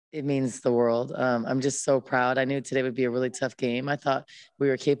It means the world. I'm just so proud. I knew today would be a really tough game. I thought we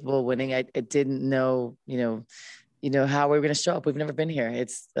were capable of winning. I didn't know, how we were going to show up. We've never been here.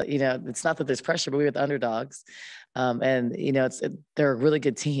 It's not that there's pressure, but we were the underdogs. And, they're a really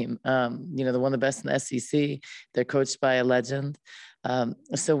good team. They're one of the best in the SEC. They're coached by a legend.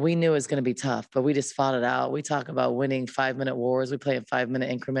 So we knew it was going to be tough, but we just fought it out. We talk about winning 5-minute wars. We play in 5-minute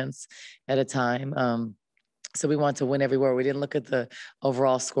increments at a time. So we wanted to win everywhere. We didn't look at the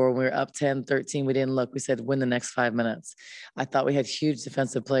overall score. When we were up 10, 13, we didn't look. We said, win the next 5 minutes. I thought we had huge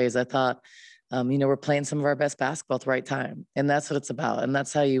defensive plays. I thought, we're playing some of our best basketball at the right time. And that's what it's about. And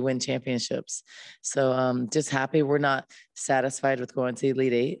that's how you win championships. So just happy we're not satisfied with going to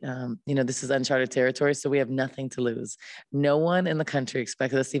Elite Eight. This is uncharted territory, so we have nothing to lose. No one in the country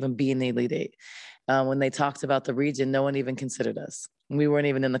expected us to even be in the Elite Eight. When they talked about the region, no one even considered us. We weren't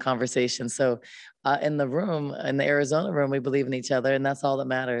even in the conversation. So in the room, in the Arizona room, we believe in each other, and that's all that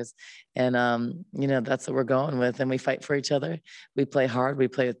matters. And, that's what we're going with. And we fight for each other. We play hard. We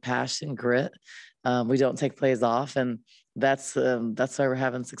play with passion, grit. We don't take plays off. And that's why we're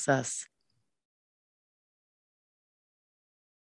having success.